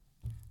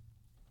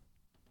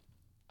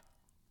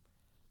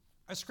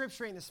Our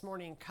scripture reading this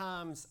morning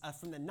comes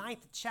from the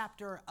 9th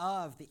chapter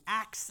of the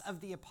Acts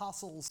of the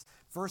Apostles,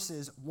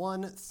 verses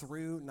 1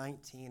 through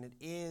 19. It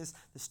is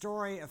the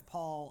story of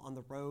Paul on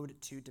the road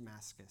to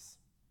Damascus.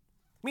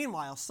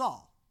 Meanwhile,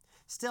 Saul,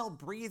 still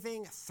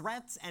breathing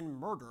threats and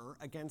murder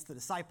against the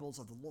disciples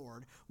of the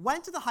Lord,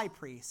 went to the high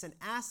priest and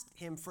asked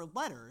him for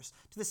letters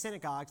to the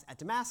synagogues at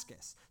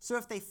Damascus, so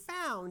that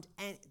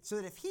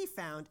if he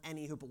found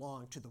any who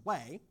belonged to the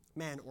way,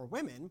 men or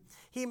women,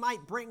 he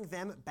might bring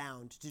them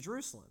bound to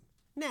Jerusalem.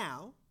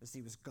 Now, as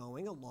he was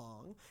going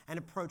along and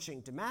approaching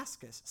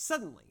Damascus,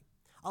 suddenly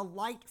a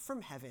light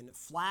from heaven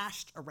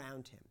flashed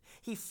around him.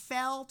 He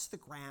fell to the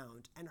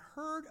ground and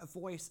heard a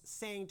voice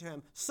saying to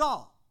him,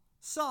 "Saul,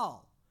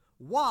 Saul,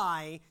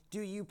 why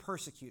do you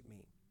persecute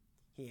me?"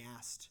 He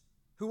asked,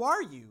 "Who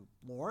are you,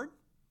 Lord?"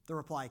 The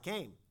reply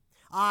came,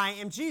 "I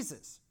am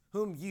Jesus,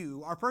 whom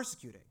you are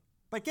persecuting.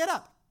 But get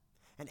up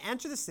and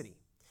enter the city,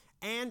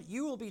 and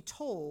you will be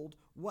told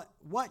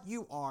what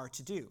you are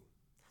to do."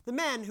 The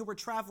men who were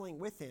traveling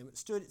with him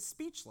stood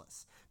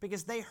speechless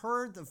because they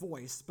heard the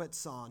voice but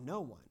saw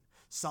no one.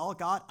 Saul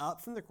got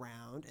up from the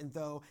ground, and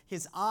though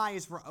his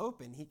eyes were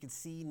open, he could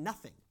see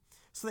nothing.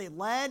 So they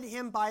led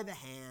him by the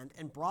hand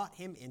and brought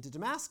him into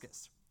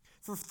Damascus.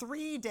 For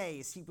 3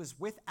 days he was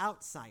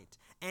without sight,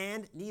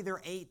 and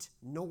neither ate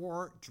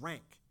nor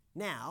drank.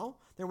 Now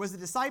there was a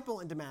disciple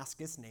in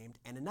Damascus named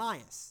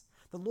Ananias.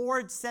 The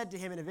Lord said to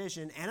him in a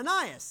vision,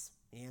 "Ananias."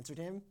 He answered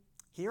him,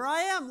 "Here I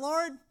am,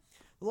 Lord."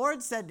 The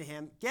Lord said to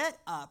him, "Get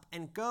up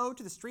and go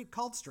to the street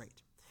called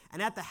Straight,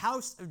 and at the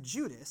house of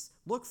Judas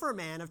look for a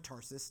man of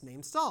Tarsus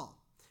named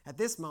Saul. At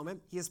this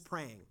moment he is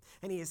praying,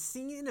 and he has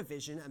seen in a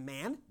vision a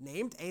man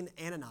named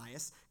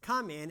Ananias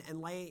come in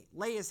and lay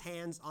his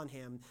hands on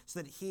him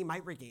so that he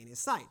might regain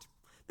his sight."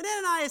 But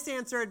Ananias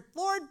answered,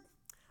 "Lord,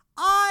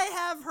 I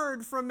have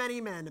heard from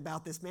many men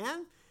about this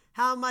man,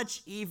 how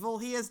much evil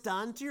he has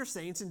done to your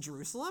saints in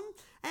Jerusalem,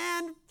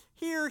 and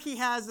here he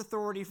has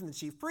authority from the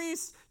chief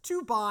priests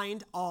to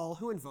bind all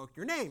who invoke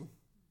your name."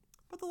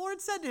 But the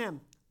Lord said to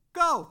him,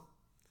 "Go,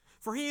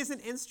 for he is an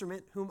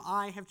instrument whom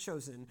I have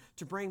chosen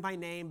to bring my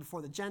name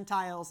before the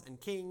Gentiles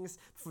and kings,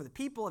 before the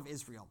people of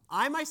Israel.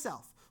 I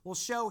myself will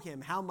show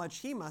him how much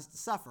he must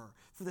suffer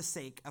for the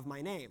sake of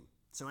my name."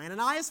 So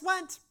Ananias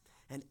went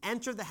and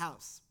entered the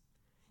house.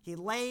 He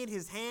laid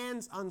his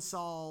hands on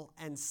Saul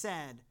and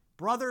said,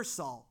 "Brother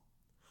Saul,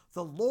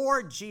 the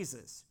Lord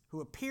Jesus,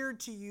 who appeared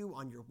to you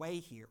on your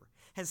way here,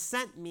 has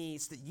sent me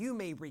so that you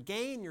may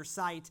regain your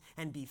sight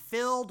and be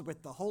filled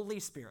with the Holy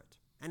Spirit."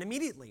 And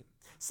immediately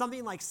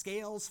something like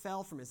scales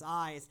fell from his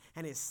eyes,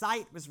 and his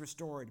sight was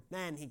restored.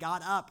 Then he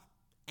got up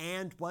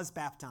and was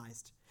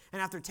baptized.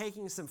 And after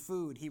taking some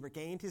food, he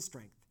regained his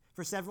strength.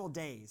 For several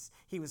days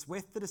he was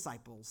with the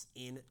disciples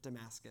in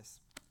Damascus.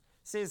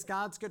 This is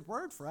God's good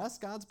word for us,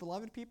 God's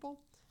beloved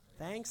people.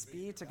 Thanks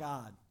be to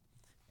God.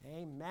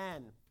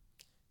 Amen.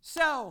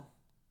 So,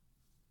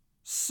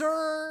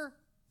 Sir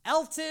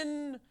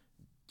Elton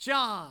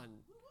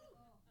John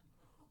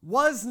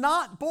was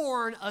not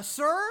born a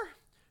sir,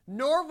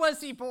 nor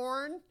was he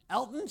born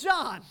Elton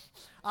John.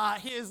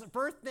 His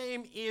birth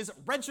name is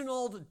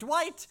Reginald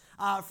Dwight.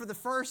 For the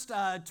first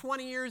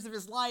 20 years of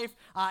his life,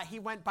 he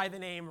went by the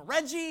name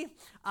Reggie.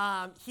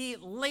 He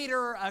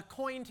later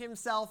coined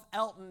himself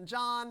Elton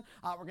John.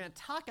 We're going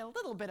to talk a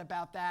little bit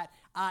about that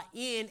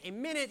in a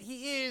minute.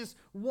 He is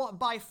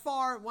by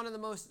far one of the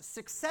most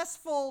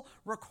successful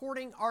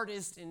recording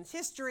artists in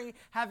history,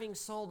 having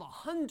sold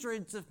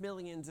hundreds of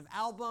millions of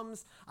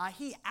albums.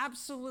 He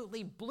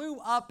absolutely blew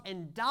up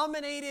and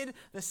dominated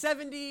the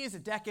 70s, a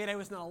decade I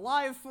was not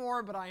alive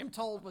for, but I am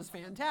told was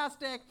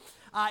fantastic.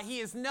 He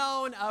is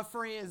known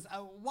for his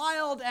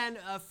wild and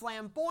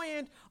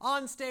flamboyant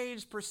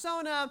onstage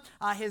persona,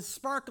 his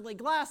sparkly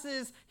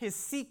glasses, his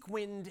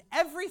sequined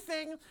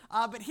everything.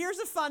 But here's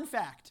a fun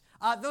fact.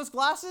 Those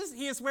glasses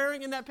he is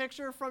wearing in that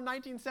picture from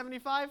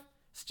 1975,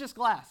 it's just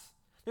glass.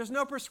 There's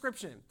no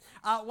prescription.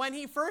 When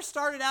he first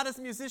started out as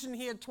a musician,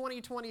 he had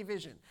 20/20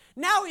 vision.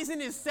 Now he's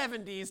in his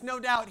 70s. No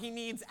doubt he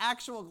needs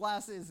actual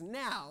glasses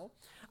now.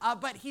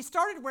 But he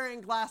started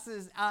wearing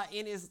glasses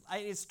in his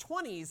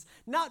 20s,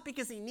 not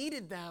because he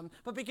needed them,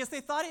 but because he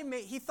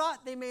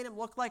thought they made him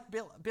look like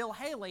Bill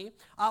Haley,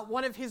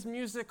 one of his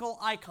musical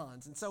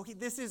icons. And so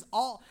this is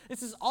all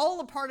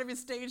a part of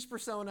his stage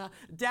persona,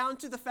 down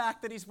to the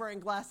fact that he's wearing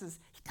glasses.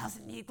 He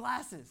doesn't need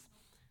glasses.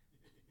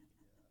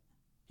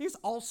 He's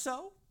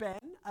also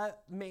been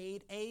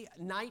made a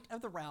Knight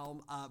of the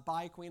Realm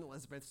by Queen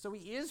Elizabeth. So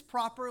he is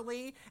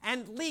properly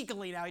and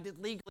legally, now he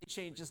did legally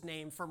change his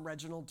name from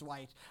Reginald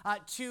Dwight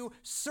to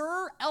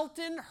Sir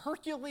Elton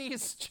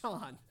Hercules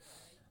John,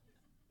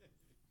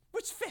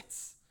 which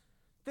fits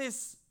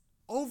this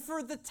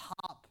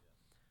over-the-top,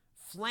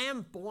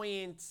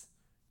 flamboyant,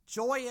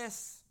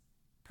 joyous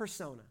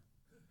persona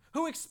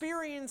who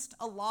experienced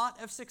a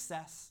lot of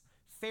success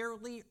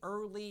fairly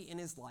early in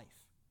his life.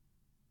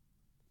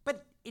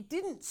 But it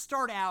didn't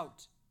start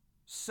out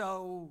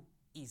so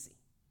easy.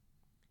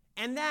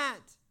 And that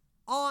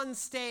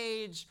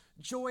on-stage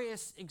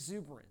joyous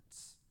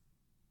exuberance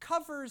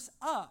covers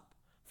up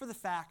for the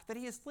fact that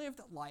he has lived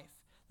a life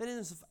that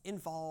has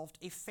involved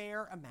a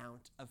fair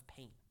amount of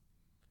pain.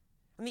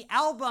 And the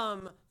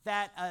album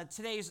that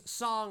today's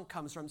song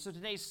comes from, so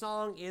today's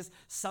song is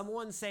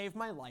Someone Saved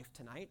My Life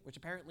Tonight, which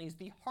apparently is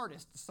the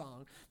hardest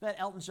song that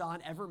Elton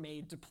John ever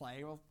made to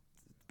play. Well,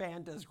 the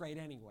band does great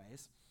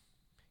anyways.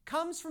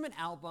 Comes from an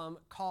album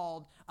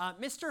called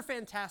Mr.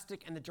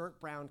 Fantastic and the Dirt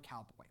Brown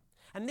Cowboy.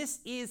 And this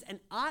is an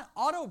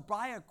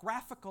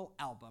autobiographical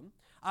album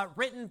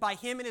written by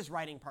him and his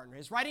writing partner.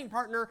 His writing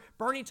partner,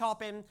 Bernie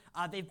Taupin,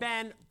 they've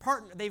been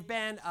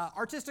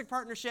artistic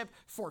partnership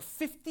for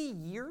 50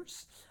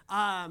 years.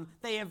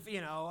 They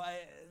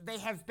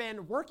have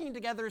been working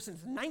together since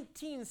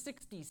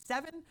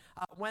 1967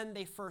 when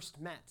they first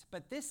met.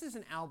 But this is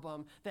an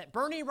album that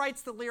Bernie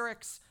writes the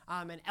lyrics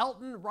and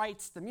Elton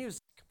writes the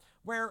music,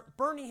 where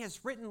Bernie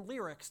has written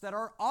lyrics that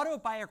are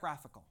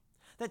autobiographical,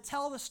 that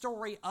tell the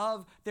story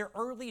of their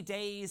early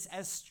days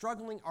as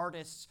struggling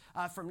artists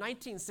from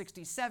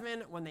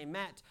 1967 when they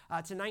met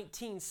to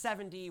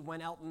 1970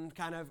 when Elton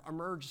kind of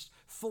emerged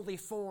fully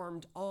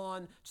formed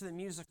on to the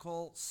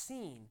musical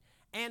scene.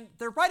 And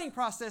their writing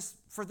process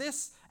for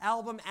this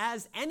album,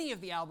 as any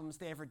of the albums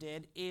they ever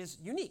did, is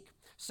unique.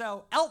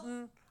 So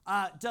Elton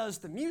does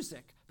the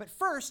music, but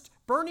first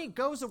Bernie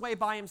goes away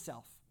by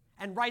himself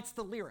and writes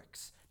the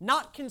lyrics,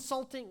 not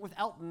consulting with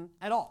Elton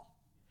at all.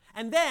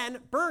 And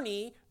then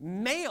Bernie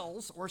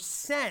mails or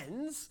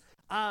sends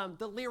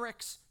the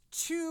lyrics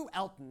to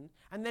Elton,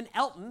 and then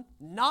Elton,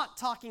 not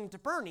talking to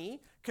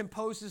Bernie,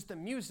 composes the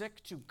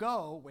music to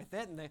go with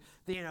it, and the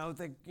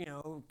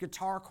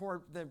guitar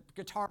chord, the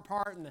guitar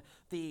part, and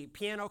the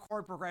piano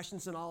chord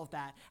progressions, and all of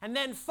that. And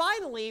then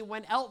finally,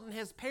 when Elton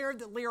has paired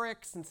the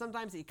lyrics, and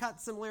sometimes he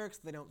cuts some lyrics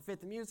that don't fit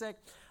the music,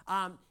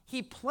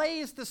 he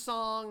plays the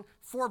song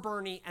for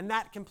Bernie, and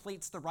that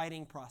completes the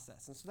writing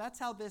process. And so that's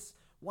how this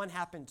one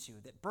happened too,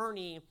 that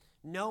Bernie,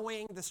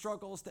 knowing the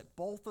struggles that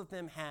both of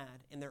them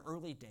had in their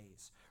early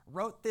days,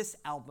 wrote this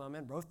album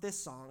and wrote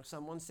this song,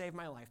 Someone Saved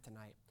My Life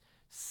Tonight,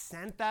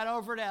 sent that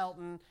over to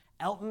Elton.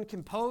 Elton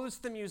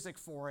composed the music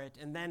for it,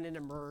 and then it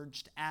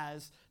emerged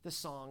as the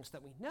songs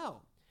that we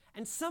know.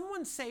 And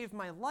Someone Saved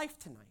My Life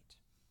Tonight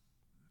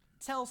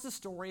tells the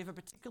story of a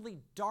particularly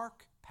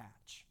dark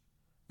patch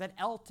that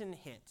Elton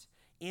hit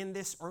in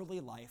this early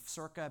life,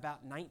 circa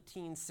about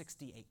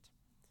 1968.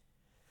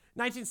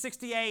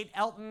 1968,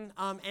 Elton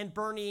and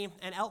Bernie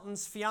and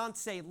Elton's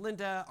fiancée,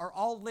 Linda, are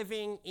all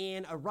living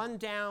in a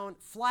rundown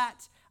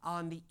flat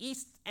on the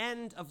east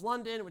end of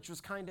London, which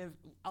was kind of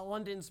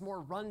London's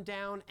more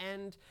rundown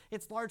end.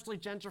 It's largely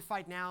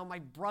gentrified now. My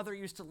brother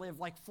used to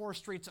live like 4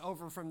 streets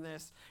over from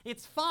this.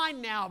 It's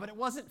fine now, but it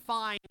wasn't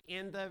fine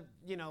in the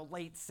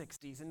late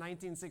 60s. In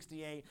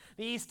 1968,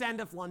 the east end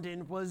of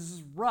London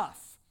was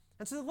rough.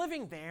 And so they're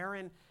living there,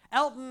 and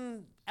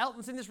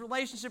Elton's in this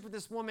relationship with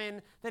this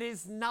woman that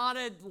is not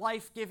a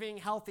life-giving,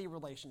 healthy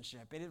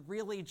relationship. It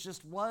really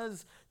just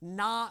was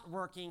not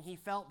working. He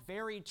felt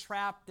very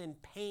trapped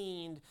and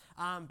pained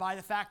by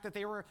the fact that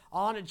they were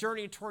on a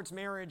journey towards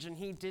marriage, and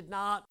he did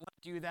not want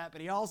to do that, but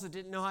he also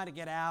didn't know how to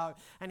get out.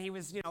 And he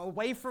was,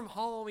 away from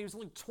home. He was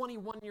only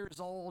 21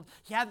 years old.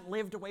 He hadn't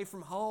lived away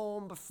from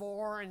home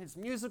before, and his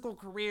musical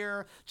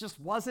career just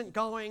wasn't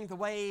going the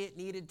way it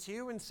needed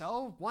to. And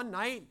so one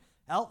night,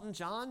 Elton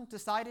John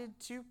decided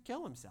to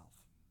kill himself,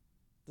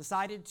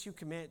 decided to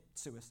commit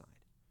suicide.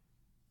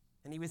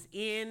 And he was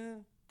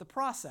in the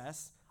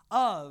process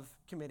of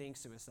committing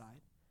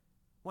suicide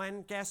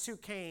when guess who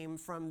came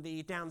from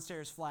the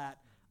downstairs flat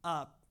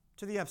up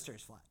to the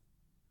upstairs flat?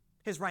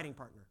 His writing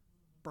partner,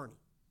 Bernie.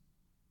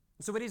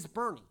 And so it is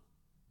Bernie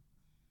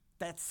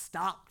that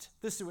stopped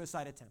the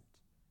suicide attempt,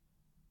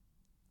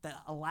 that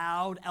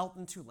allowed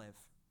Elton to live.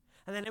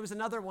 And then it was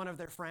another one of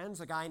their friends,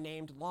 a guy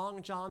named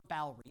Long John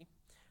Ballery,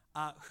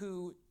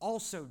 who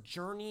also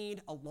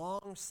journeyed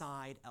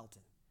alongside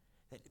Elton.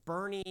 That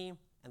Bernie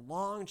and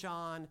Long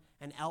John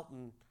and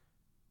Elton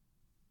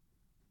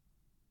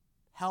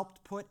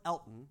helped put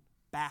Elton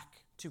back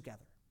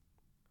together.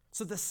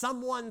 So the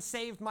Someone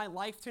Saved My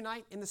Life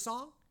Tonight in the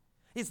song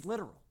is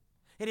literal.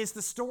 It is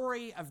the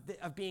story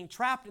of being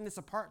trapped in this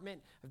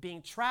apartment, of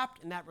being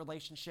trapped in that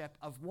relationship,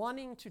 of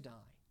wanting to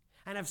die,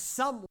 and of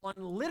someone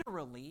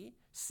literally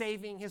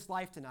saving his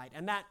life tonight.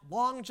 And that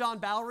Long John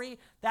Ballery,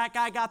 that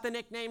guy got the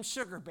nickname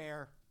Sugar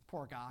Bear.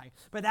 Poor guy.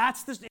 But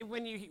that's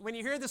when you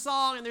hear the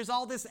song and there's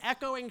all this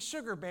echoing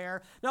Sugar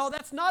Bear, no,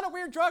 that's not a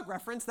weird drug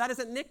reference. That is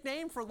a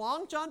nickname for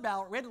Long John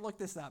Ballery. We had to look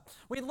this up.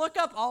 We look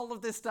up all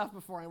of this stuff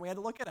before, and we had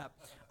to look it up.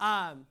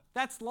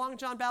 That's Long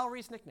John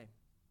Ballery's nickname.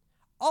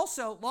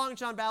 Also, Long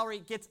John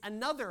Ballery gets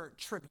another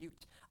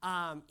tribute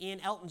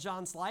in Elton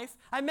John's life.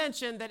 I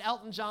mentioned that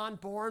Elton John,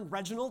 born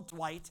Reginald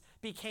Dwight,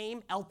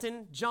 became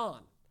Elton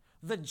John.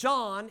 The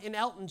John in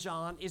Elton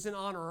John is in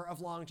honor of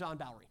Long John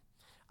Ballery.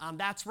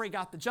 That's where he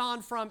got the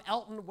John from.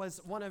 Elton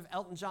was one of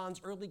Elton John's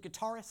early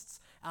guitarists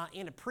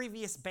in a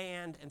previous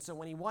band, and so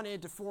when he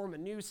wanted to form a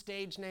new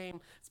stage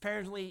name,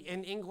 apparently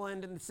in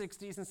England in the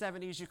 60s and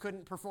 70s, you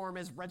couldn't perform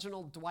as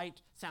Reginald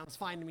Dwight. Sounds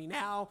fine to me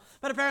now,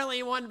 but apparently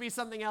he wanted to be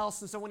something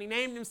else, and so when he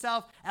named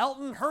himself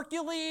Elton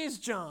Hercules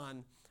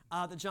John,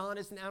 The John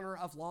is in honor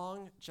of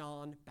Long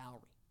John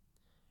Bowery.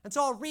 And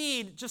so I'll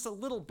read just a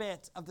little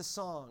bit of the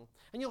song,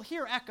 and you'll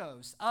hear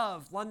echoes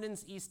of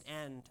London's East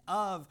End,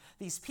 of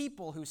these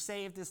people who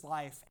saved his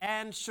life,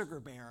 and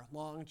Sugar Bear,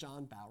 Long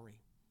John Bowery.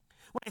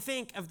 When I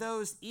think of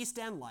those East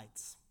End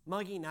lights,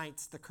 muggy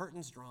nights, the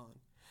curtains drawn,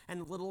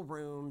 and the little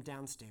room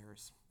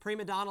downstairs,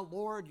 prima donna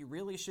Lord, you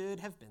really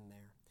should have been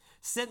there,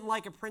 sitting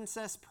like a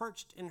princess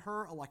perched in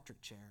her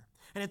electric chair.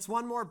 And it's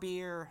one more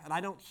beer, and I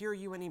don't hear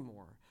you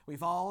anymore.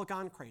 We've all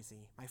gone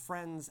crazy, my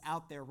friends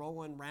out there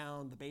rolling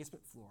round the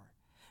basement floor.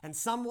 And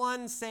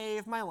someone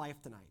saved my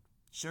life tonight.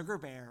 Sugar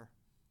Bear,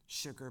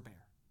 Sugar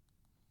Bear.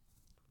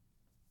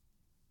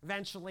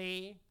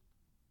 Eventually,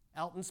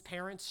 Elton's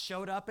parents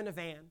showed up in a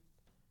van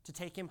to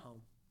take him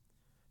home.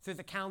 Through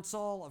the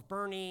counsel of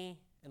Bernie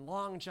and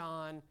Long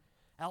John,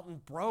 Elton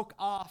broke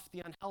off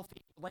the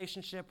unhealthy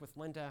relationship with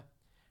Linda,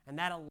 and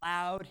that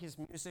allowed his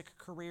music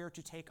career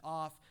to take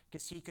off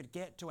because he could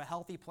get to a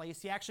healthy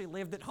place. He actually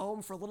lived at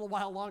home for a little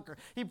while longer.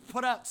 He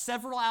put out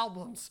several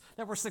albums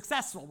that were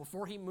successful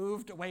before he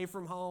moved away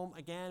from home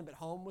again, but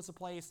home was a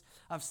place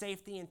of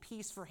safety and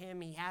peace for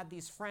him. He had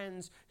these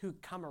friends who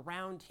come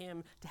around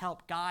him to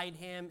help guide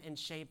him and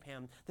shape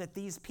him. That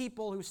these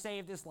people who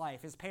saved his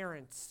life, his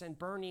parents and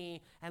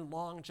Bernie and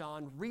Long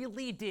John,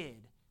 really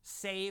did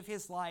save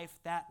his life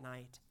that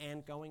night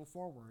and going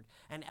forward.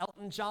 And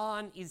Elton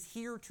John is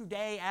here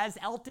today as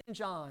Elton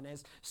John,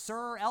 as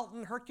Sir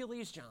Elton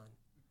Hercules John,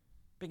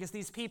 because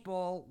these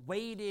people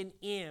waded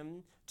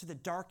in to the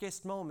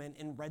darkest moment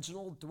in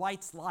Reginald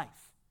Dwight's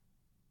life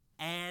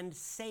and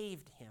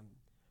saved him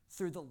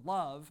through the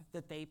love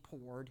that they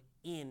poured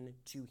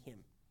into him.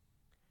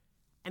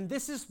 And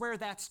this is where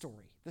that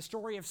story, the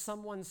story of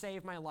Someone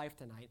Saved My Life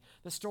Tonight,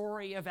 the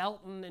story of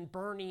Elton and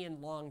Bernie and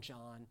Long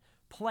John,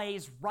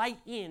 plays right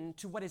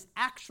into what is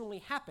actually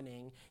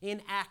happening in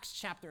Acts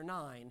chapter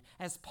 9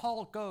 as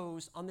Paul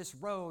goes on this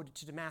road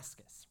to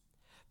Damascus.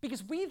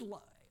 Because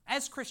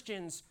as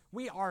Christians,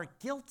 we are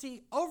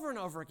guilty over and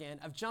over again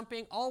of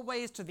jumping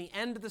always to the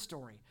end of the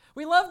story.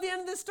 We love the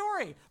end of the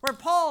story where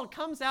Paul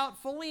comes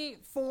out fully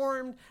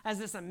formed as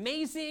this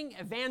amazing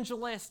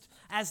evangelist,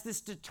 as this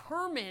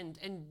determined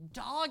and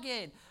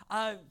dogged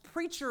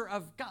preacher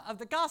of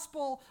the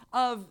gospel,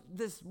 of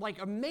this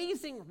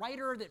amazing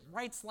writer that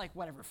writes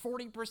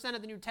 40%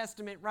 of the New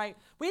Testament, right?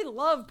 We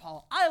love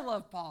Paul. I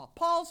love Paul.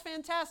 Paul's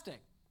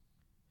fantastic.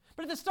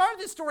 But at the start of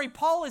this story,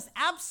 Paul is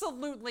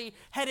absolutely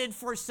headed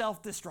for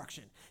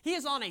self-destruction. He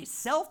is on a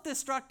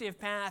self-destructive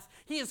path.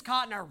 He is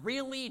caught in a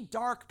really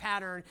dark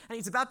pattern, and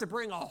he's about to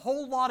bring a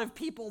whole lot of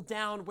people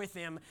down with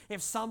him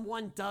if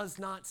someone does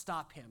not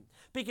stop him.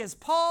 Because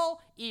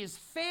Paul is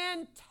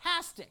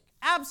fantastic,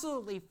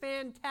 absolutely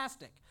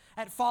fantastic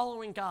at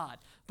following God.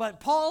 But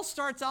Paul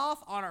starts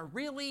off on a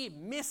really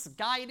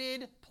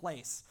misguided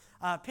place,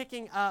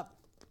 picking up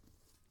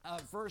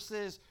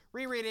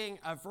rereading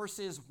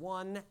verses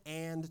 1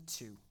 and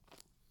 2.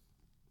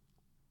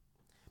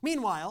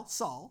 Meanwhile,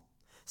 Saul,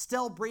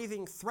 still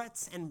breathing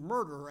threats and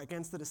murder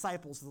against the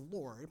disciples of the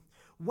Lord,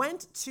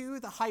 went to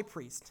the high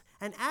priest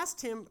and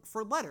asked him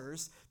for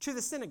letters to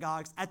the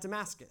synagogues at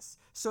Damascus,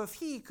 so if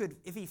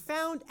he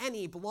found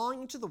any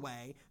belonging to the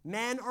way,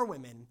 men or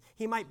women,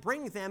 he might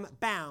bring them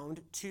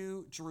bound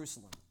to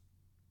Jerusalem.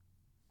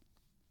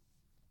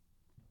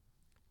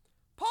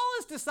 Paul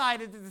has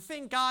decided that the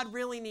thing God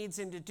really needs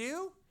him to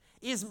do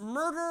is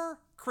murder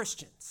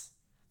Christians.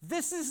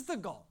 This is the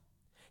goal.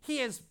 He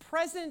is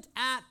present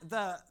at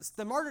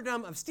the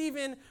martyrdom of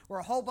Stephen, where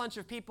a whole bunch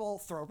of people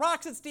throw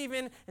rocks at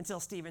Stephen until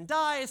Stephen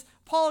dies.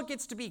 Paul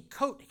gets to be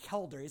coat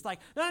holder. He's like,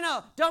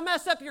 no, don't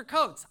mess up your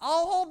coats.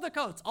 I'll hold the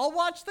coats. I'll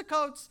watch the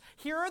coats.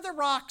 Here are the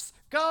rocks.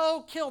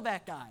 Go kill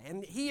that guy.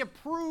 And he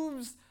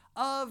approves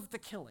of the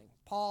killing.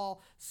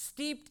 Paul,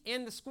 steeped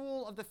in the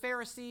school of the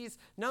Pharisees,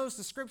 knows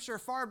the scripture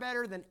far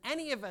better than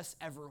any of us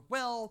ever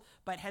will,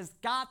 but has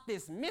got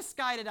this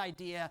misguided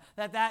idea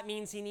that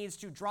means he needs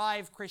to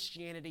drive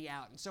Christianity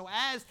out. And so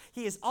as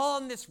he is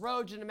on this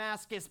road to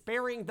Damascus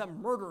bearing the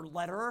murder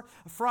letter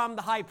from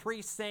the high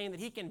priest saying that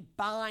he can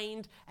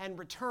bind and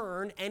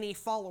return any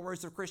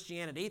followers of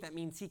Christianity, that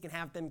means he can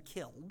have them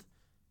killed,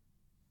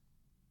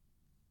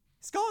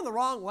 he's going the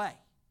wrong way.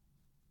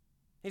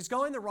 He's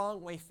going the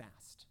wrong way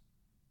fast.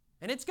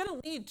 And it's going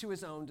to lead to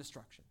his own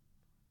destruction.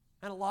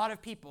 And a lot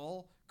of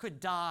people could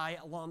die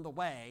along the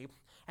way,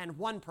 and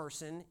one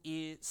person,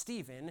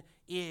 Stephen,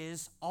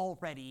 is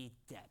already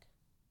dead.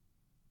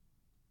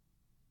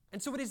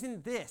 And so it is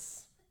in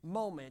this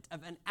moment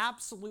of an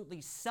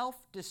absolutely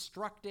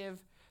self-destructive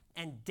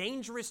and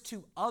dangerous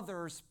to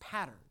others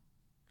pattern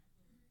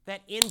that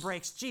in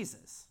breaks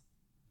Jesus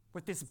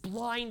with this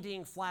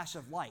blinding flash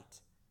of light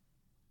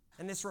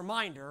and this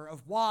reminder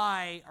of,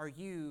 why are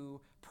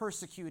you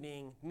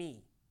persecuting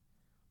me?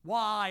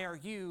 Why are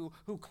you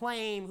who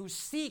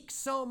seek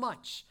so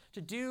much to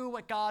do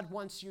what God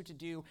wants you to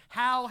do?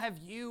 How have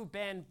you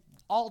been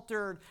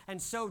altered and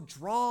so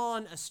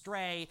drawn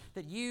astray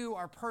that you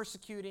are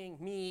persecuting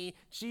me,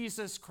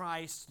 Jesus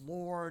Christ,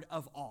 Lord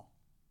of all?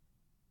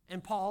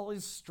 And Paul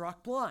is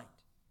struck blind.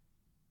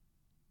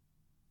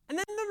 And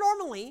then the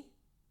normally,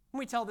 when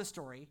we tell this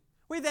story,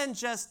 we then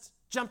just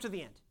jump to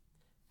the end.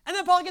 And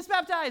then Paul gets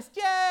baptized.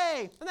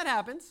 Yay! And that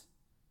happens.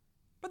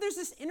 But there's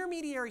this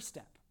intermediary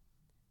step.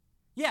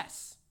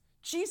 Yes,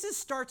 Jesus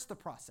starts the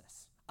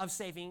process of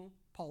saving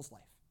Paul's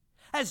life,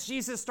 as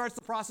Jesus starts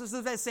the process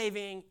of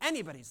saving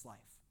anybody's life.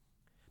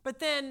 But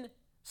then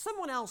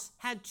someone else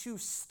had to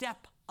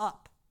step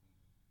up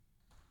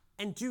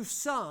and do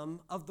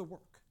some of the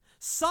work.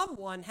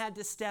 Someone had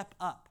to step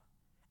up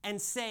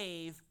and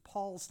save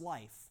Paul's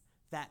life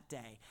that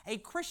day. A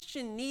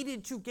Christian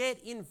needed to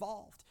get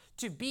involved,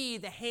 to be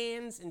the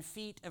hands and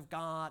feet of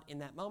God in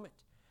that moment.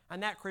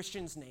 And that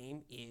Christian's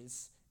name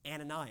is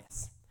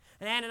Ananias.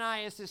 And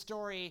Ananias'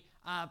 story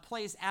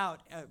plays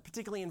out,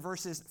 particularly in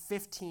verses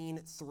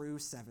 15 through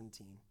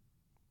 17.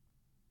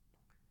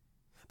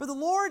 But the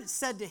Lord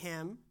said to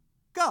him,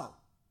 "Go,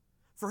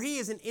 for he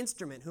is an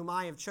instrument whom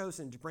I have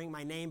chosen to bring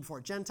my name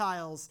before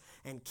Gentiles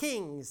and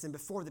kings and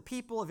before the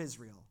people of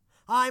Israel.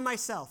 I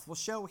myself will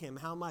show him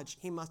how much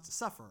he must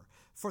suffer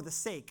for the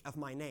sake of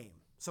my name."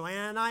 So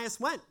Ananias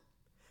went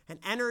and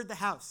entered the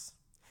house.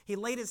 He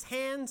laid his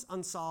hands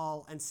on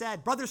Saul and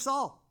said, "Brother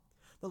Saul,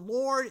 the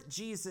Lord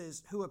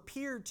Jesus, who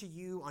appeared to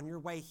you on your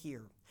way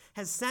here,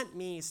 has sent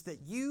me so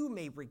that you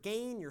may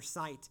regain your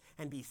sight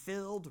and be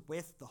filled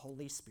with the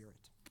Holy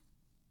Spirit."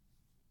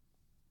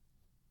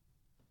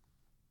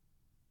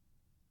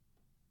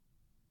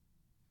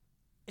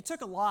 It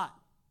took a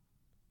lot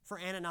for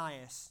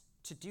Ananias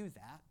to do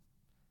that.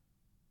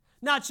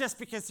 Not just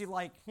because he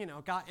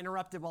got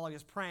interrupted while he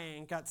was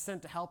praying, got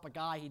sent to help a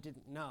guy he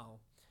didn't know.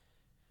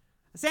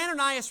 As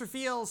Ananias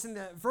reveals in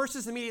the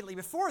verses immediately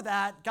before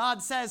that,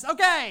 God says,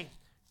 "Okay,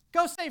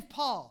 go save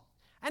Paul."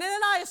 And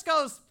Ananias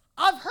goes,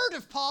 "I've heard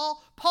of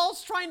Paul.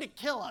 Paul's trying to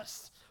kill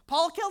us.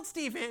 Paul killed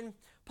Stephen.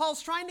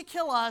 Paul's trying to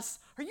kill us.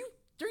 Are you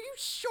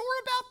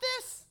sure about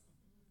this?"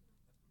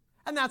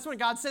 And that's when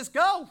God says,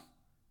 "Go.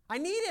 I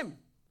need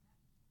him."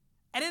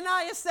 And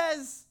Ananias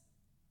says,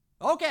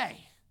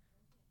 "Okay,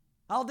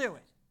 I'll do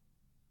it."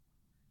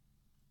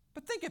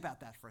 But think about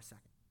that for a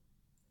second.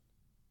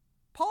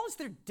 Paul is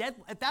there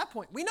dead at that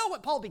point. We know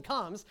what Paul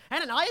becomes.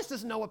 Ananias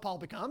doesn't know what Paul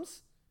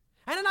becomes.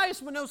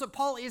 Ananias knows what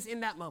Paul is in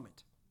that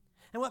moment.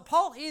 And what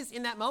Paul is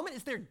in that moment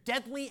is their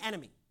deadly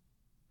enemy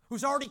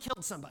who's already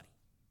killed somebody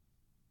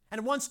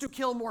and wants to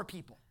kill more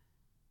people.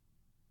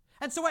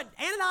 And so what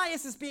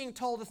Ananias is being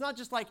told is not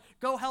just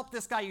go help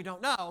this guy you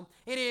don't know.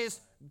 It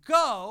is,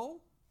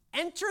 go,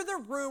 enter the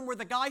room where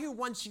the guy who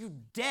wants you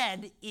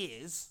dead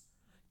is,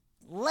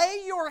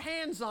 lay your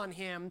hands on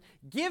him,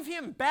 give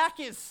him back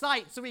his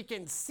sight so he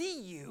can see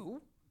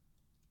you.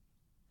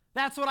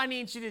 That's what I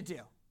need you to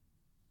do.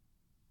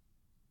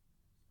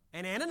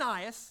 And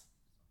Ananias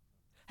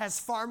has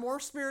far more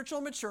spiritual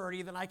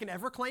maturity than I can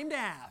ever claim to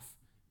have.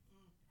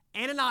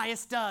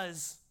 Ananias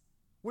does,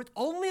 with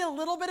only a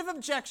little bit of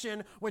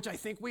objection, which I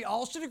think we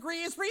all should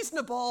agree is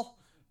reasonable.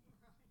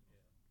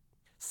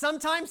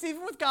 Sometimes,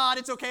 even with God,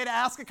 it's okay to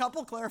ask a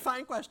couple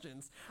clarifying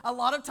questions. A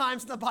lot of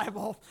times in the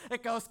Bible,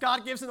 it goes,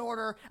 God gives an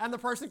order, and the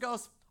person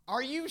goes,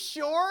 "Are you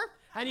sure?"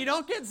 And you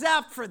don't get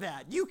zapped for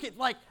that. You could,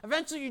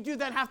 eventually you do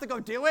then have to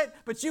go do it,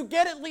 but you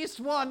get at least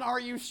one, "Are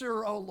you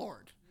sure, O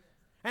Lord?"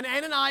 And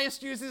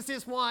Ananias uses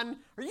his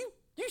one, "Are you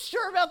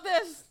sure about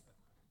this?"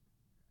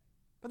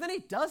 But then he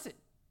does it.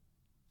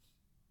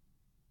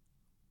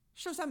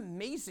 Shows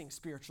amazing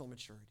spiritual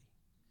maturity.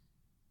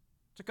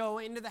 To go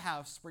into the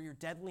house where your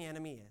deadly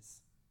enemy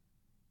is,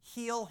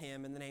 heal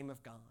him in the name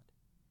of God,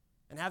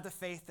 and have the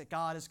faith that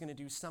God is going to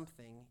do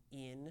something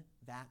in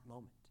that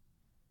moment.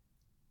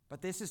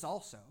 But this is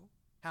also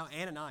how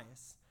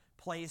Ananias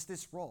plays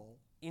this role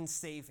in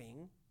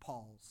saving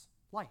Paul's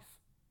life.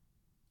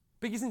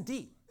 Because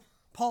indeed,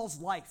 Paul's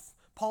life,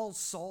 Paul's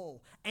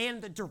soul,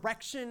 and the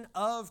direction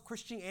of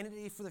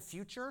Christianity for the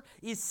future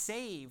is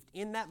saved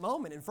in that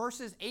moment. And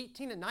verses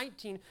 18 and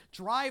 19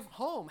 drive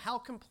home how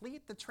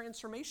complete the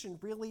transformation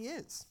really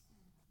is.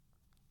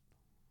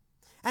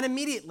 And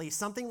immediately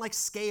something like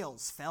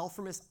scales fell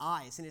from his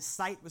eyes and his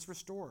sight was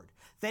restored.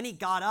 Then he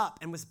got up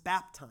and was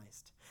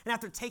baptized. And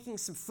after taking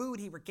some food,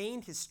 he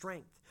regained his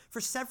strength. For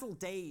several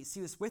days,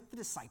 he was with the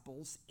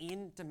disciples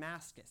in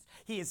Damascus.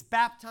 He is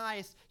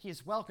baptized, he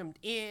is welcomed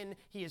in,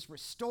 he is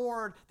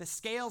restored, the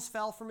scales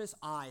fell from his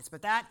eyes.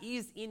 But that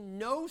is in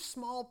no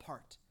small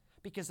part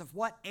because of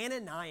what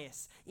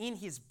Ananias, in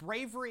his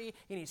bravery,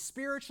 in his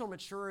spiritual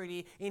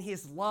maturity, in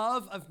his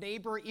love of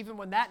neighbor, even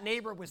when that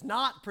neighbor was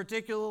not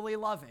particularly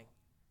loving,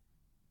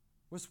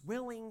 was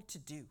willing to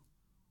do.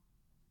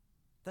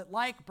 That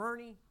like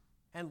Bernie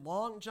and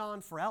Long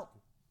John for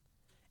Elton,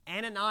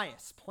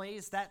 Ananias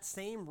plays that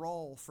same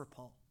role for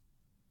Paul,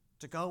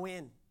 to go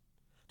in,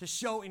 to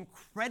show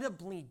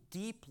incredibly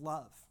deep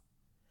love,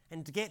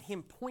 and to get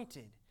him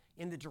pointed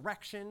in the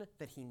direction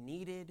that he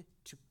needed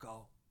to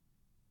go.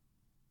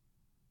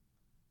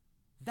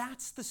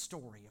 That's the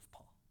story of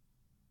Paul.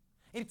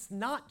 It's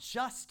not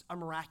just a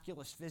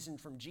miraculous vision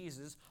from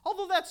Jesus,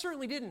 although that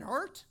certainly didn't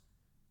hurt.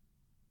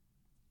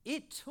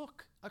 It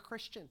took a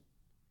Christian.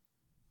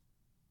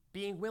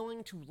 being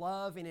willing to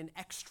love in an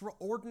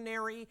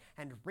extraordinary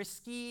and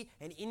risky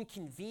and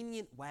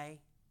inconvenient way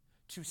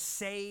to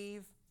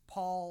save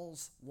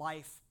Paul's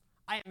life.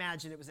 I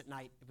imagine it was at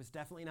night. It was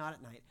definitely not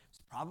at night. It was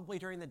probably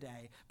during the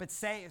day. But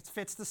it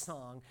fits the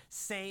song,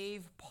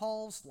 save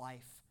Paul's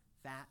life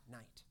that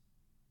night.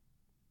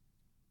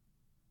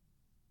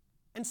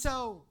 And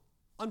so,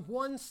 on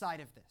one side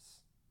of this,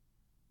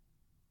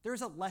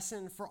 there's a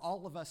lesson for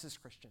all of us as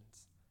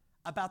Christians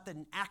about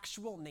the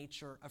actual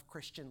nature of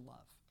Christian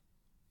love.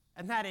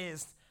 And that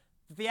is,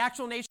 the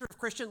actual nature of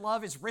Christian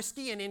love is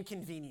risky and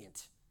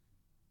inconvenient.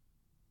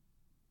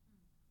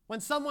 When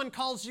someone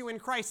calls you in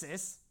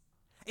crisis,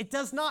 it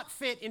does not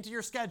fit into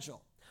your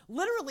schedule.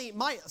 Literally,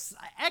 my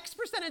X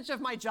percentage of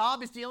my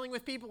job is dealing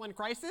with people in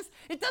crisis.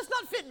 It does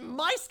not fit in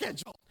my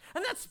schedule.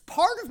 And that's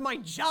part of my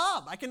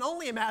job. I can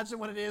only imagine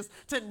what it is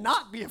to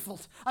not be a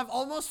I've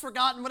almost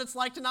forgotten what it's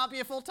like to not be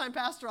a full-time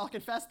pastor. I'll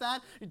confess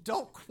that. I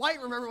don't quite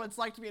remember what it's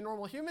like to be a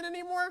normal human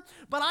anymore.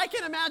 But I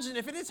can imagine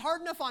if it is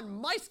hard enough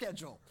on my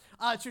schedule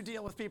to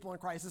deal with people in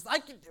crisis, I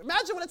can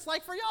imagine what it's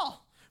like for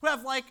y'all who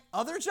have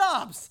other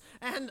jobs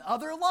and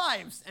other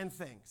lives and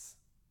things.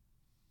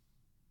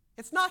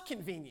 It's not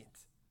convenient.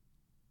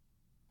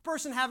 A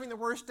person having the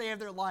worst day of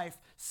their life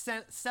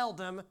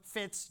seldom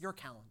fits your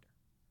calendar.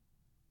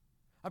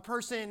 A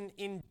person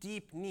in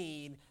deep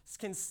need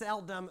can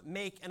seldom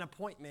make an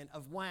appointment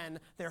of when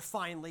they're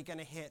finally going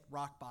to hit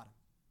rock bottom.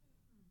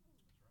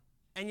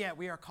 And yet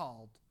we are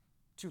called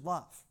to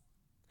love.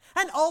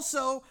 And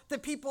also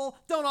that people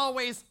don't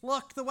always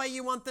look the way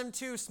you want them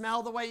to,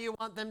 smell the way you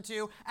want them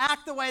to,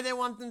 act the way they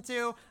want them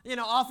to.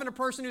 Often a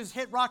person who's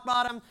hit rock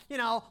bottom,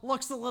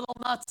 looks a little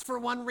nuts for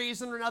one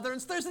reason or another.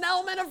 And so there's an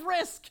element of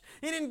risk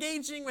in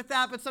engaging with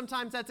that, but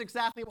sometimes that's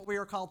exactly what we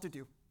are called to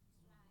do.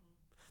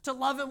 To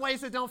love in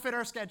ways that don't fit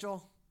our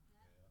schedule.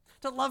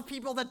 To love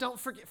people that don't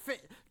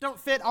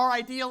fit our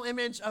ideal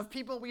image of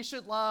people we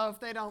should love.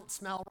 They don't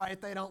smell right.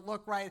 They don't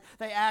look right.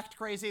 They act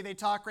crazy. They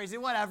talk crazy.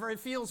 Whatever. It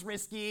feels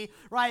risky,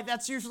 right?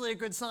 That's usually a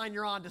good sign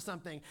you're on to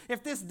something.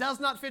 If this does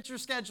not fit your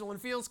schedule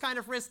and feels kind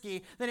of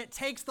risky, then it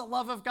takes the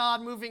love of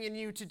God moving in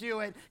you to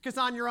do it. Because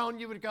on your own,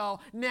 you would go,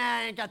 nah,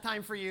 I ain't got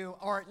time for you.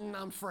 Or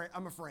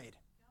I'm afraid.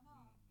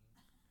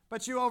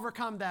 But you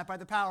overcome that by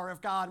the power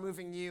of God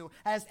moving you,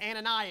 as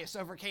Ananias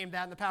overcame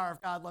that in the power of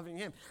God loving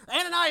him.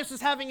 Ananias was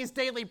having his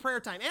daily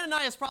prayer time.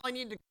 Ananias probably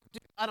needed to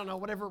do,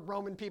 whatever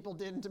Roman people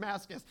did in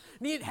Damascus.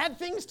 Had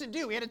things to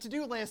do. He had a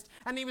to-do list,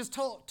 and he was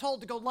told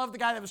to go love the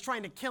guy that was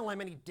trying to kill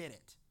him, and he did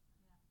it.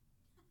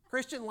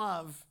 Christian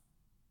love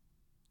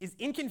is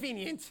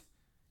inconvenient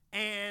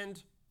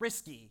and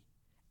risky,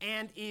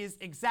 and is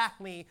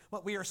exactly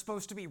what we are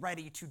supposed to be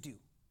ready to do.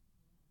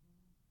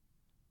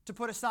 To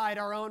put aside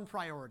our own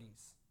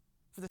priorities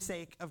for the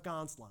sake of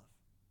God's love,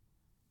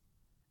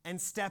 and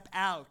step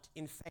out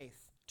in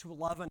faith to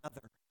love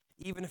another,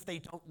 even if they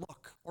don't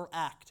look or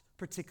act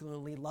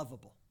particularly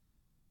lovable.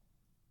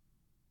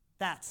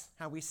 That's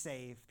how we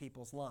save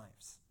people's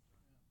lives.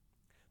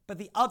 But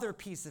the other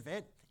piece of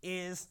it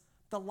is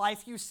the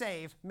life you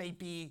save may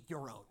be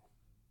your own.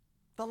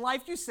 The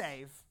life you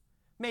save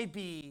may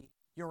be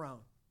your own.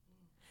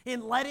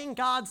 In letting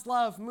God's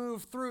love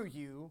move through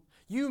you,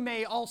 you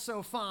may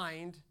also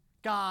find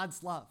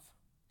God's love.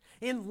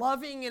 In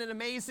loving in an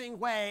amazing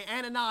way,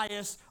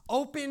 Ananias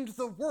opened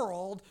the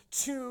world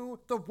to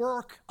the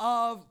work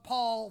of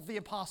Paul the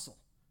Apostle.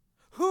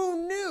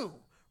 Who knew,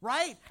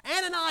 right?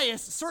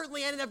 Ananias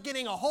certainly ended up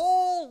getting a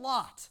whole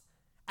lot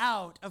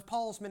out of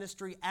Paul's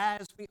ministry,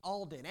 as we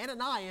all did.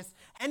 Ananias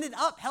ended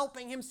up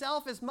helping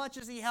himself as much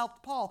as he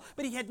helped Paul,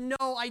 but he had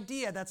no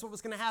idea that's what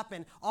was going to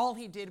happen. All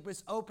he did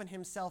was open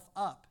himself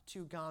up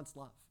to God's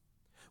love.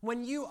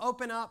 When you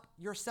open up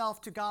yourself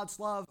to God's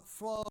love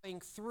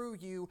flowing through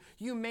you,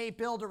 you may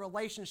build a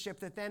relationship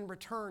that then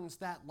returns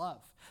that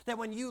love. That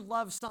when you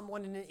love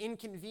someone in an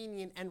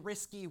inconvenient and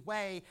risky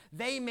way,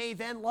 they may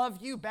then love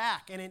you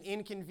back in an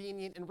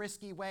inconvenient and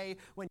risky way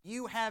when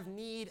you have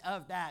need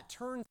of that.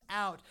 Turns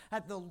out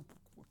that the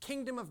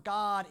kingdom of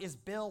God is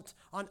built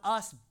on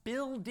us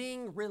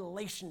building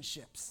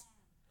relationships.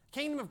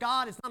 Kingdom of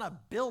God is not a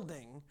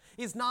building,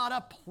 is not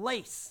a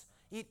place.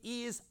 It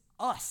is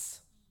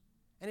us.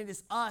 And it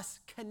is us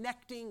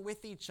connecting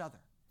with each other.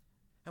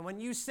 And when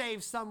you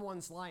save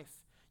someone's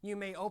life, you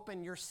may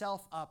open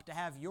yourself up to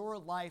have your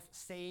life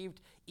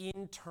saved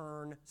in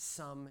turn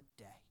someday.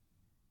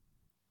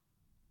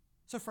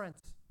 So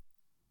friends,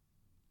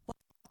 let's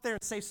go out there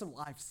and save some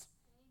lives.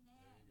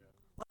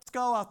 Let's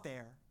go out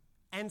there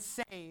and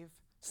save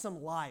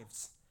some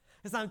lives.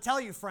 Because I'm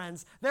telling you,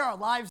 friends, there are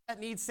lives that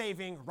need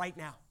saving right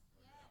now.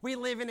 We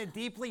live in a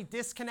deeply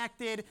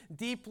disconnected,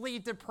 deeply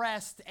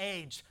depressed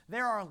age.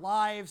 There are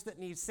lives that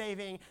need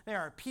saving. There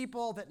are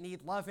people that need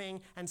loving.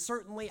 And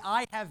certainly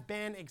I have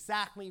been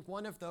exactly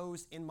one of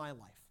those in my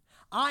life.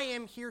 I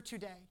am here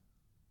today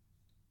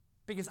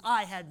because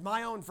I had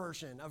my own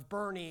version of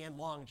Bernie and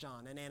Long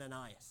John and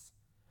Ananias.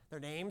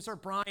 Their names are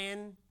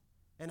Brian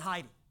and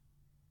Heidi.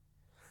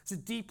 As a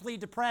deeply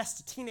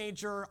depressed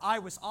teenager, I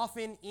was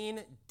often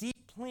in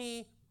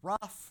deeply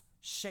rough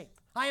shape.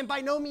 I am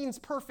by no means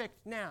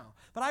perfect now,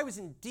 but I was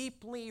in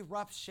deeply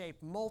rough shape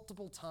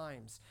multiple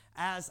times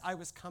as I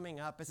was coming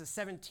up. As a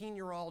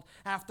 17-year-old,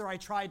 after I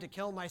tried to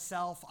kill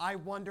myself, I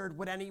wondered,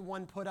 would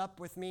anyone put up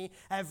with me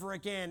ever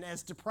again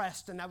as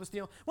depressed? And that was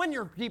when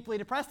you're deeply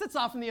depressed, that's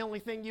often the only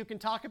thing you can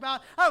talk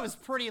about. I was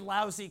pretty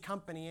lousy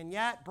company, and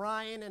yet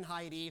Brian and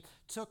Heidi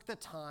took the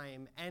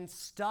time and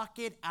stuck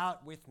it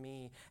out with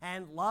me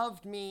and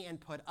loved me and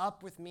put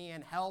up with me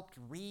and helped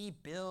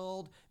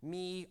rebuild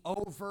me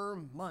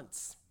over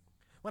months.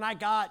 When I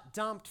got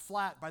dumped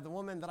flat by the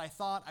woman that I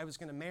thought I was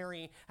going to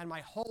marry and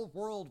my whole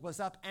world was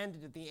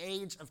upended at the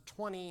age of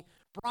 20,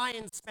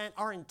 Brian spent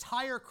our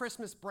entire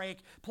Christmas break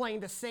playing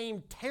the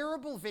same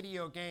terrible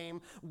video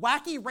game,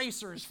 Wacky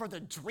Racers for the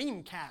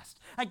Dreamcast,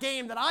 a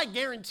game that I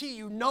guarantee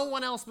you no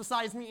one else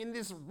besides me in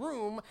this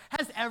room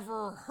has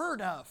ever heard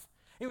of.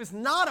 It was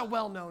not a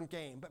well-known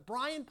game, but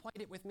Brian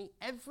played it with me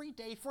every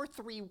day for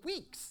 3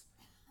 weeks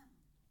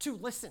to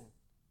listen,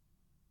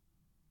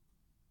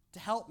 to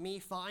help me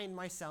find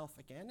myself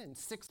again. And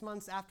 6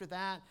 months after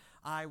that,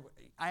 I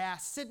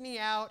asked Sydney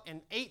out,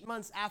 and 8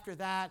 months after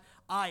that,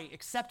 I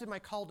accepted my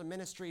call to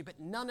ministry, but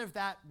none of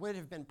that would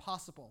have been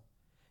possible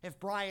if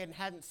Brian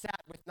hadn't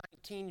sat with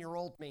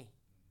 19-year-old me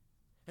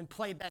and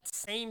played that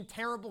same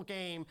terrible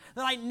game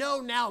that I know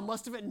now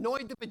must have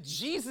annoyed the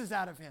bejesus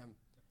out of him.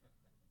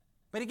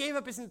 But he gave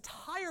up his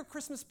entire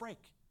Christmas break,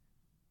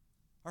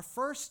 our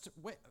first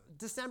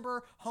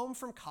December home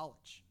from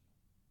college,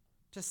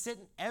 to sit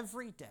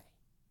every day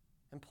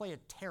and play a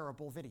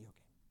terrible video game.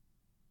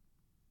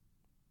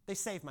 They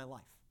saved my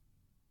life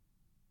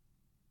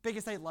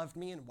because they loved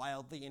me in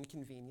wildly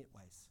inconvenient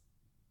ways,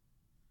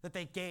 that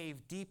they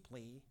gave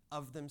deeply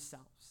of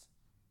themselves.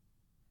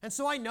 And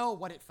so I know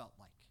what it felt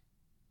like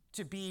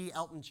to be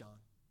Elton John,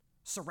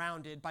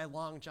 surrounded by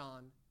Long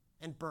John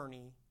and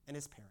Bernie and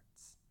his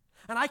parents.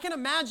 And I can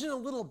imagine a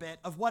little bit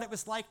of what it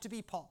was like to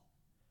be Paul,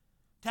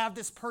 to have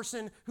this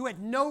person who had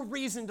no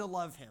reason to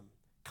love him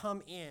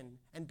come in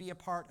and be a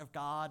part of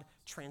God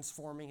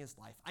transforming his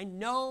life. I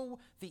know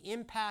the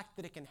impact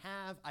that it can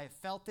have. I have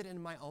felt it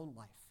in my own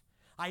life.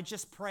 I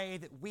just pray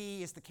that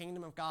we as the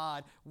kingdom of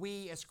God,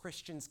 we as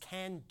Christians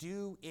can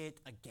do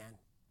it again,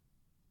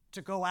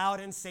 to go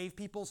out and save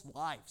people's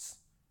lives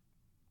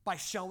by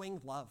showing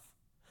love,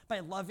 by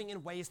loving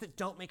in ways that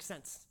don't make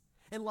sense,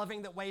 and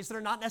loving in ways that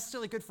are not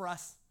necessarily good for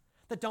us,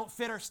 that don't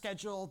fit our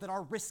schedule, that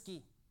are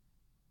risky.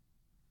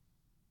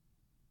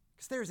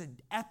 Because there's an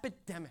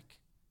epidemic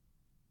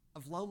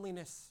of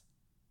loneliness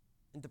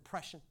and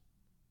depression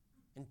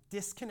and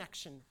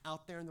disconnection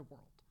out there in the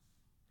world.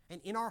 And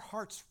in our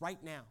hearts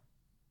right now,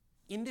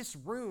 in this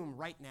room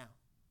right now,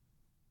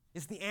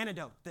 is the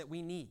antidote that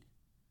we need.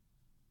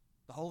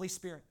 The Holy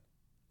Spirit,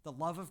 the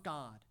love of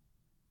God,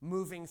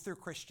 moving through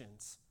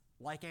Christians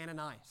like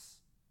Ananias,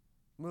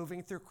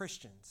 moving through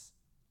Christians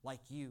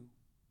like you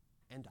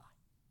and I.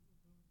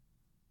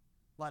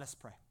 Let us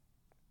pray.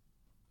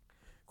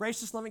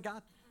 Gracious, loving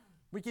God,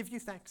 we give you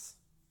thanks.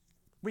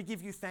 We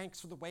give you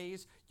thanks for the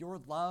ways your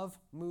love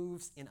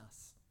moves in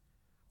us.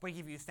 We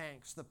give you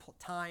thanks for the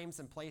times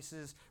and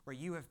places where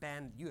you have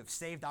been, you have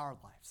saved our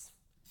lives.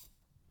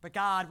 But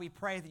God, we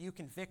pray that you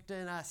convict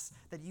in us,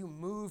 that you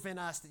move in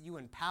us, that you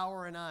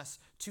empower in us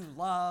to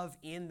love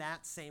in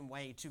that same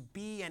way, to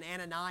be an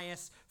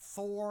Ananias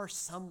for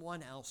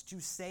someone else, to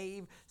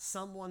save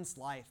someone's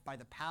life by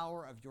the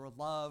power of your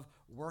love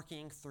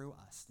working through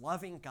us.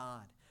 Loving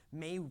God,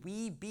 may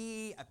we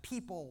be a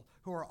people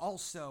who are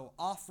also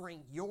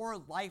offering your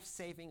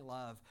life-saving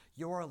love,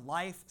 your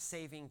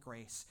life-saving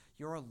grace,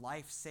 your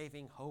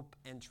life-saving hope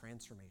and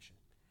transformation.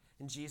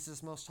 In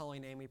Jesus' most holy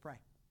name we pray.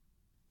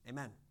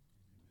 Amen.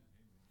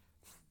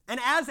 And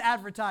as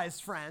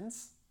advertised,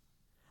 friends,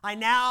 I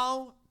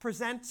now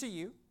present to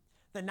you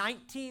the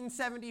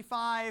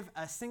 1975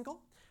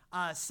 single,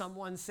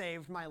 Someone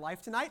Saved My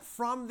Life Tonight,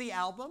 from the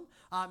album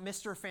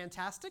Mr.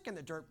 Fantastic and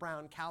the Dirt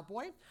Brown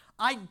Cowboy.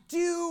 I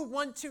do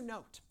want to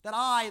note that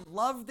I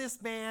love this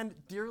band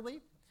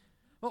dearly,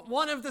 but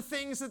one of the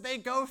things that they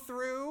go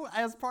through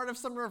as part of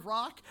Summer of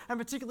Rock, and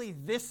particularly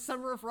this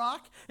Summer of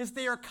Rock, is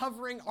they are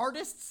covering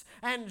artists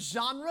and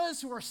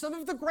genres who are some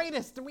of the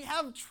greatest, and we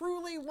have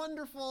truly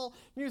wonderful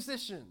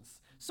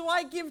musicians. So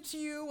I give to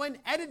you an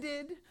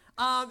edited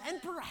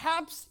and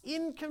perhaps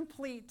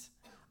incomplete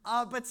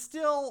but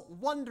still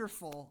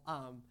wonderful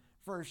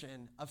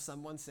version of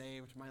Someone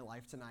Saved My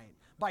Life Tonight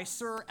by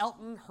Sir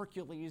Elton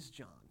Hercules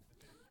John.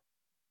 And everybody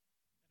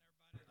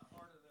in the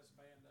heart of this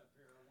band up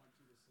here, I want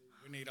you to see.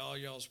 We need all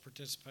y'all's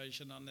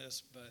participation on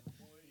this, but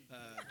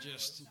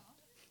just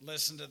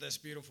listen to this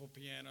beautiful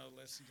piano,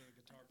 listen to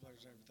the guitar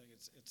players and everything.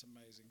 It's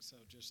amazing. So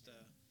just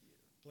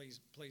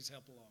please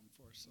help along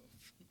for us. So.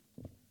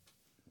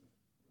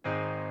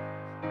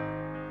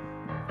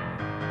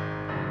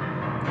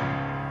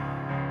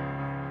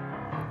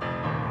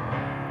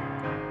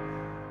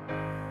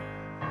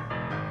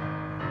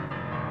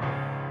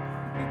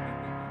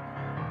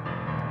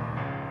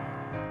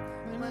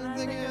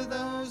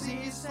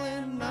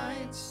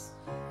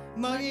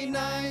 Muggy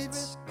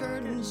nights,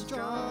 curtains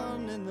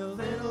drawn in the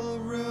little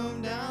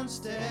room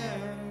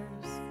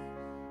downstairs.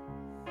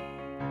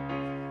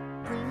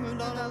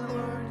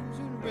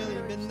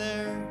 really been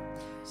there,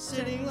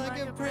 sitting like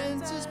a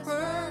princess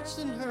perched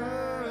in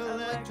her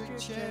electric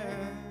chair.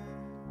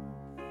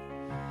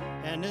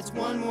 And it's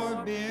one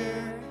more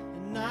beer,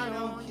 and I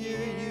don't hear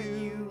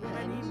you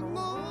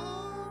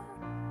anymore.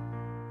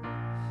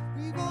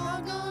 We've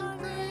all gone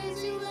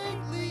crazy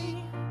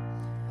lately,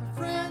 our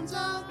friends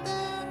out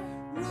there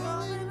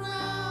rolling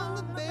around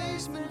the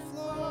basement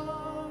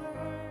floor.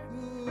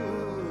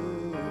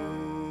 Ooh.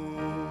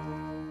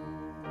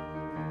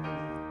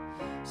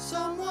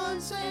 Someone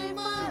save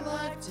my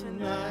life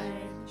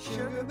tonight,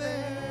 Sugar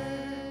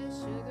Bear.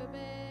 Sugar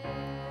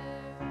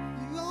Bear.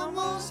 You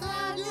almost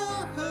had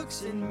your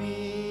hooks in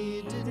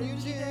me, didn't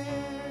you, dear?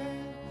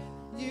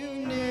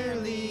 You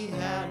nearly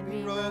had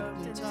me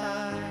roped and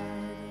tied.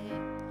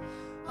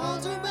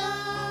 Altar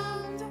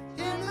bound,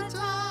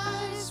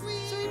 hypnotized,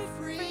 sweet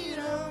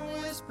freedom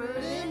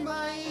whispered in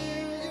my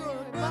ear. You're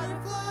a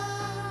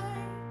butterfly,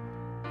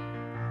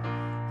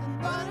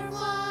 and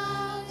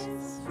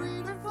butterflies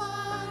free to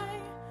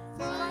fly,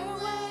 fly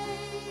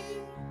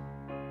away,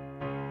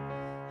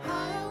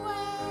 high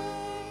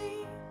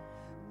away,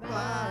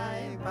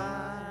 bye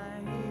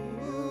bye.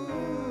 Ooh.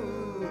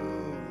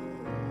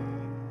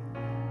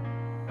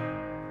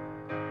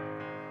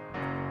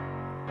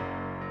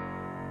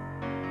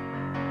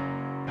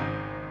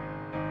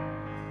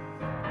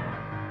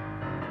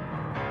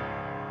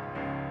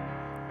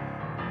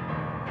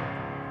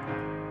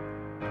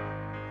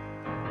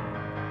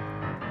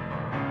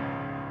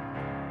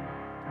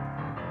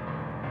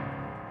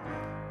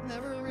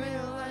 Never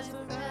realized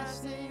the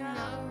fasting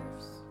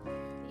hours,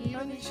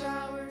 evening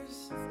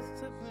showers,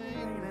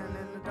 playing in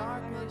the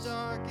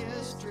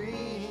darkest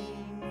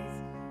dreams.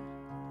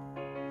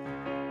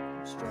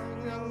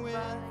 Struggling with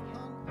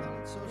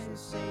unpaid social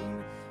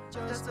scene,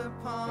 just a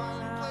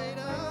pawn played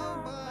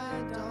out by a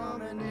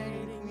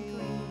dominating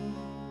queen.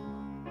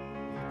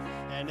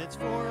 And it's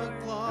 4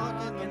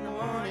 o'clock in the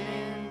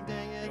morning,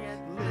 dang it,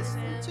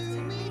 listen to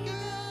me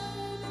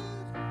good.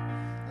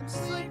 I'm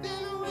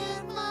sleeping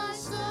with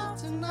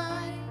myself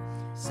tonight,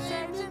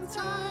 saved in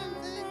time,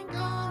 thank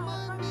God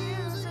my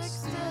music's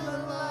still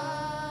alive.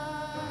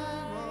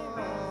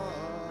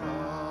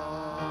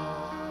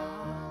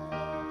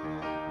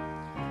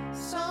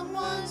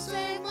 Someone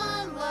save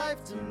my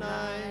life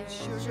tonight,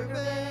 Sugar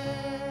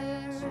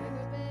Bear.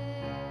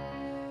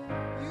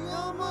 You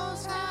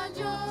almost had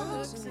your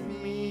hooks in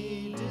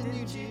me,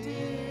 didn't you,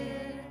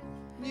 dear?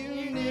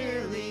 You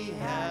nearly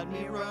had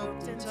me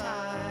roped and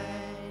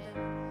tied.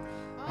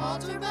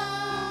 Altar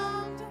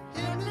bound,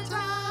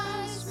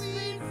 hypnotized,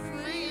 sweet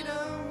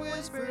freedom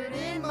whispered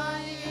in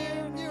my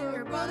ear.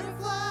 You're a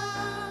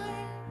butterfly,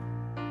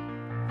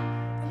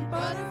 and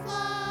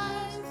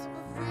butterflies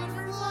are free to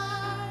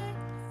fly,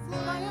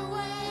 fly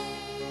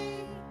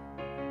away,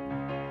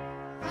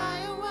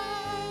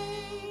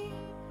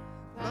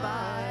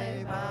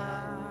 bye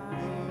bye.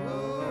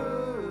 Ooh.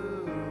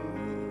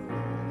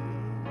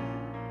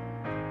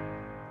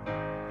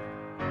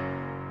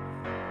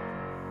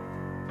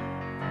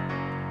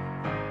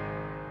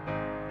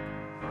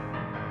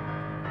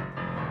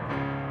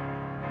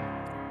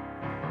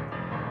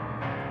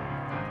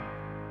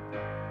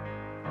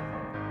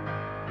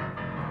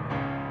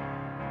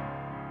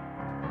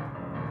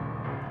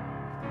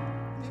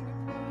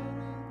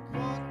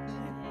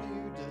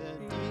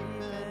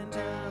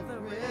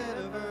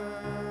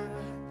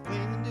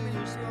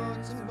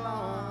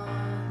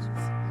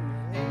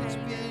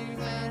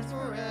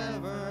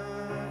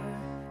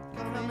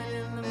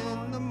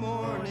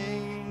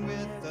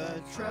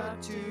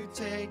 To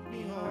take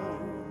me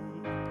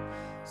home.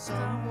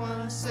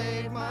 Someone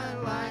save my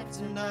life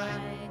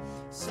tonight.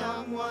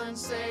 Someone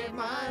save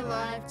my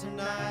life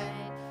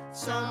tonight.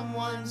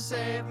 Someone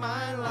save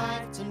my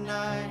life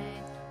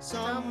tonight.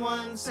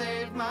 Someone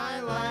save my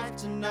life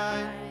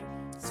tonight.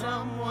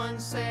 Someone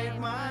save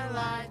my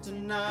life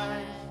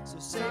tonight. So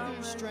save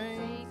your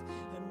strength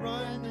and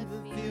run to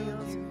the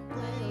field you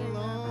play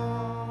alone.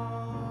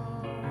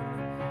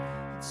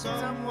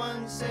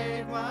 Someone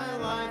save my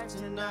life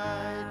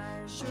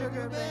tonight,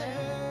 Sugar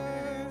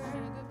Bear.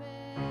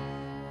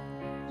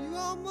 You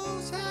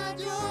almost had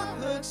your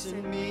hooks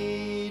in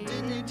me,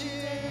 didn't you,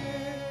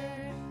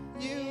 dear?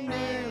 You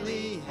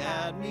nearly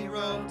had me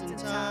roped and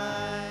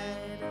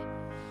tied.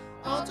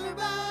 Altar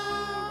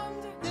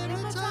bound,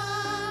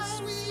 hypnotized,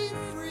 sweet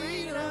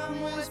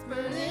freedom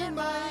whispered in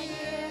my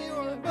ear.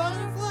 You're a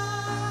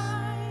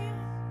butterfly,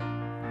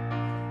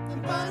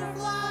 and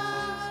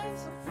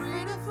butterflies are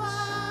free to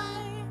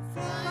fly,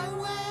 fly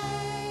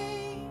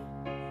away,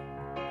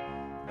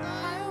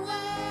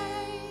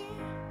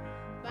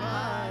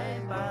 bye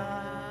bye.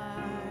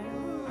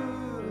 Ooh.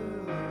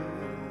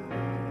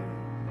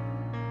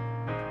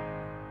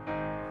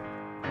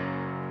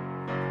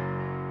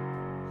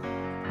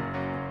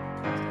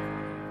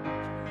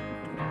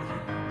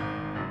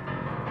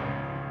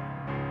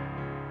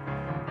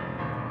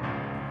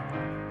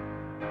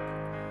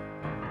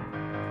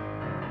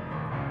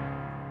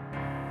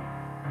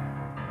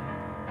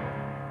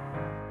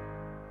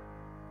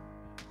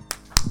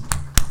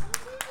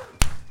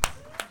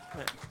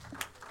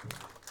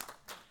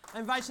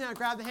 invite you now to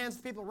grab the hands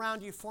of the people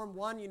around you, form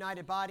one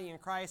united body in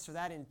Christ, for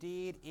that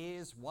indeed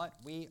is what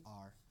we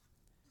are.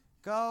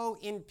 Go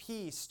in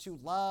peace to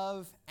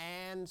love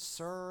and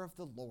serve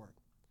the Lord.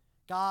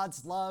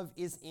 God's love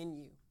is in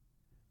you.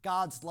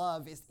 God's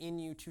love is in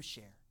you to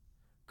share.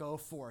 Go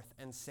forth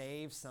and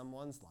save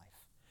someone's life.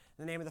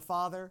 In the name of the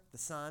Father, the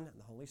Son, and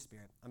the Holy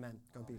Spirit. Amen. Go be.